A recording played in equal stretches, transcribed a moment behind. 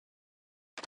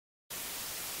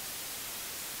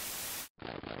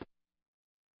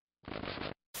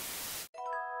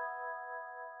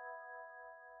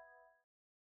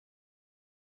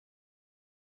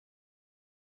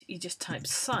you just type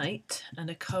site and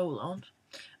a colon,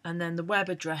 and then the web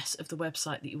address of the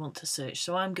website that you want to search.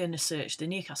 So I'm going to search the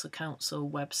Newcastle Council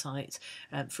website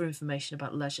for information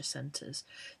about leisure centres.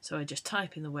 So I just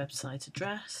type in the website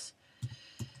address,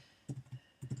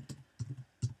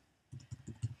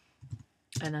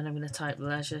 and then I'm going to type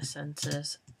leisure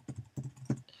centres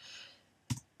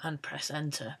and press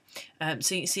enter.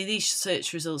 So you can see these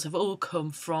search results have all come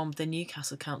from the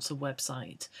Newcastle Council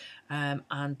website,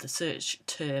 and the search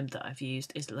term that I've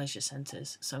used is leisure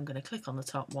centres. So I'm going to click on the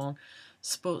top one,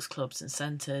 sports clubs and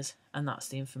centres, and that's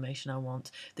the information I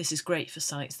want. This is great for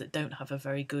sites that don't have a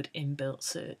very good inbuilt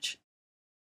search.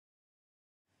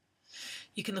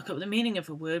 You can look up the meaning of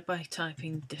a word by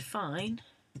typing define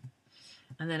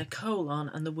and then a colon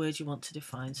and the word you want to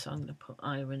define. So I'm going to put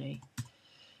irony.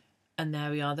 And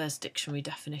there we are, there's dictionary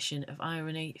definition of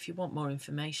irony. If you want more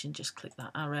information, just click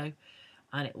that arrow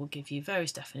and it will give you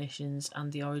various definitions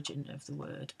and the origin of the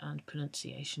word and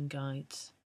pronunciation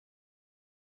guides.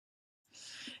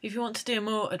 If you want to do a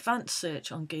more advanced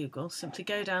search on Google, simply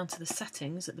go down to the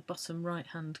settings at the bottom right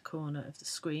hand corner of the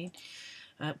screen.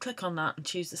 Click on that and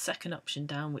choose the second option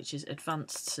down, which is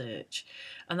advanced search,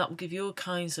 and that will give you all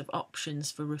kinds of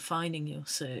options for refining your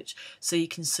search. So you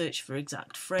can search for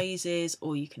exact phrases,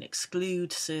 or you can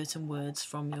exclude certain words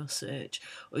from your search,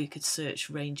 or you could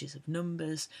search ranges of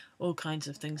numbers, all kinds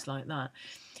of things like that.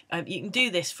 You can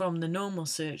do this from the normal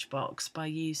search box by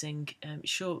using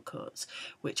shortcuts,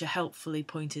 which are helpfully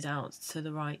pointed out to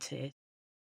the right here.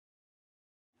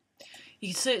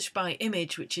 You can search by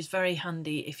image, which is very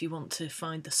handy if you want to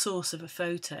find the source of a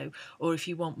photo or if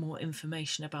you want more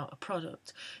information about a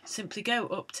product. Simply go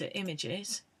up to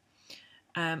images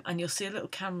and you'll see a little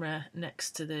camera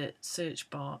next to the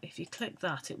search bar. If you click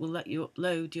that, it will let you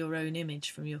upload your own image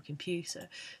from your computer.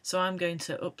 So I'm going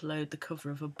to upload the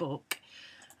cover of a book.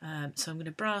 So I'm going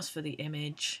to browse for the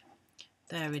image.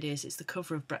 There it is, it's the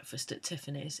cover of Breakfast at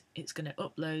Tiffany's. It's going to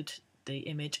upload the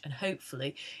image and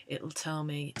hopefully it'll tell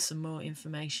me some more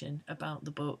information about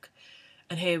the book.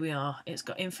 And here we are, it's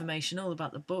got information all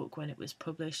about the book, when it was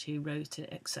published, who wrote it,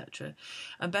 etc.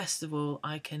 And best of all,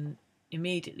 I can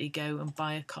immediately go and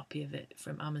buy a copy of it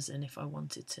from Amazon if I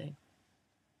wanted to.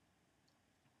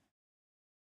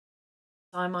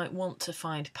 I might want to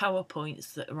find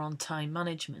PowerPoints that are on time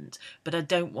management, but I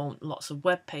don't want lots of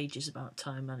web pages about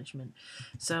time management.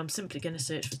 So I'm simply going to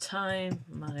search for time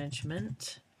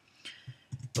management,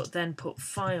 but then put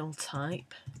file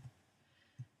type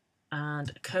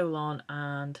and colon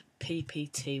and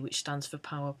PPT, which stands for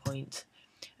PowerPoint.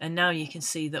 And now you can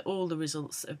see that all the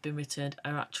results that have been returned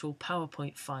are actual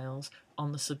PowerPoint files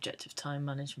on the subject of time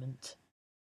management.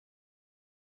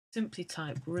 Simply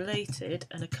type related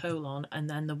and a colon and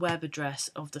then the web address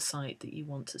of the site that you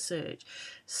want to search.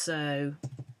 So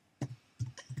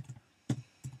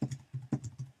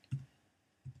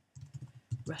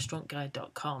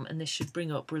restaurantguide.com, and this should bring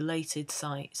up related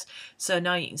sites. So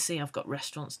now you can see I've got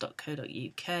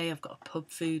restaurants.co.uk, I've got a pub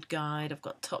food guide, I've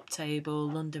got Top Table,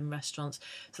 London restaurants.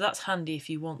 So that's handy if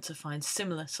you want to find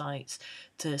similar sites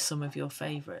to some of your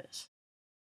favourites.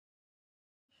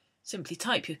 Simply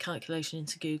type your calculation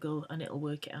into Google and it'll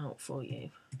work it out for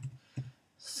you.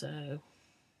 So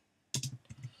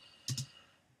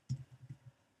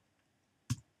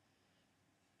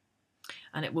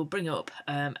and it will bring up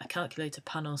a calculator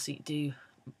panel so you can do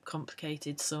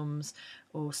complicated sums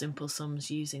or simple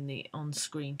sums using the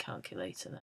on-screen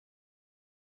calculator.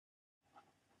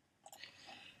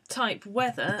 Type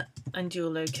weather and your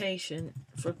location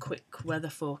for a quick weather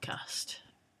forecast.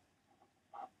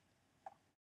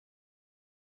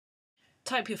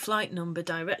 Type your flight number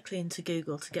directly into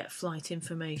Google to get flight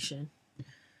information.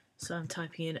 So I'm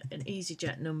typing in an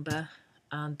EasyJet number,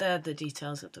 and there are the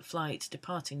details of the flight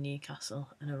departing Newcastle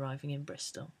and arriving in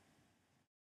Bristol.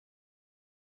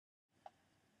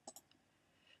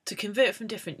 To convert from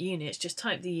different units, just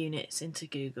type the units into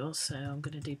Google. So I'm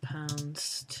going to do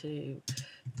pounds to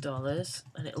dollars,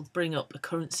 and it'll bring up the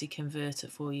currency converter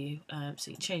for you.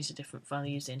 So you change the different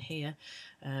values in here,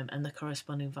 and the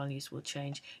corresponding values will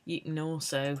change. You can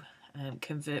also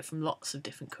convert from lots of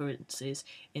different currencies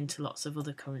into lots of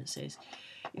other currencies.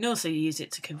 You can also use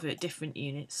it to convert different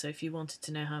units. So if you wanted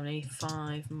to know how many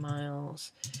 5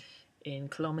 miles in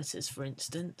kilometres, for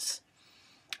instance,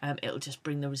 it'll just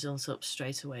bring the results up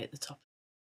straight away at the top.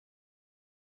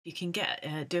 You can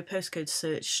do a postcode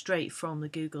search straight from the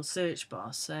Google search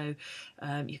bar. So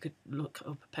you could look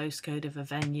up a postcode of a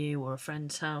venue or a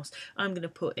friend's house. I'm going to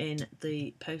put in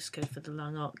the postcode for the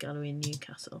Lang Art Gallery in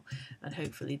Newcastle, and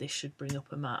hopefully this should bring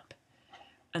up a map.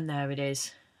 And there it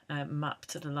is, map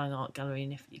to the Lang Art Gallery,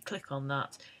 and if you click on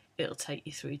that, it'll take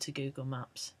you through to Google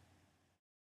Maps.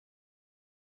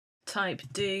 type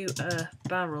do a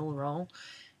barrel roll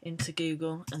into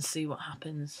Google and see what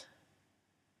happens.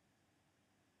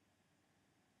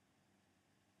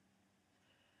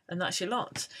 And that's your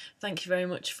lot. Thank you very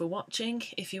much for watching.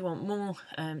 If you want more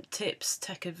tips,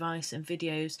 tech advice and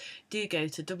videos, do go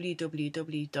to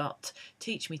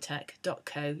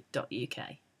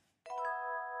www.teachmetech.co.uk.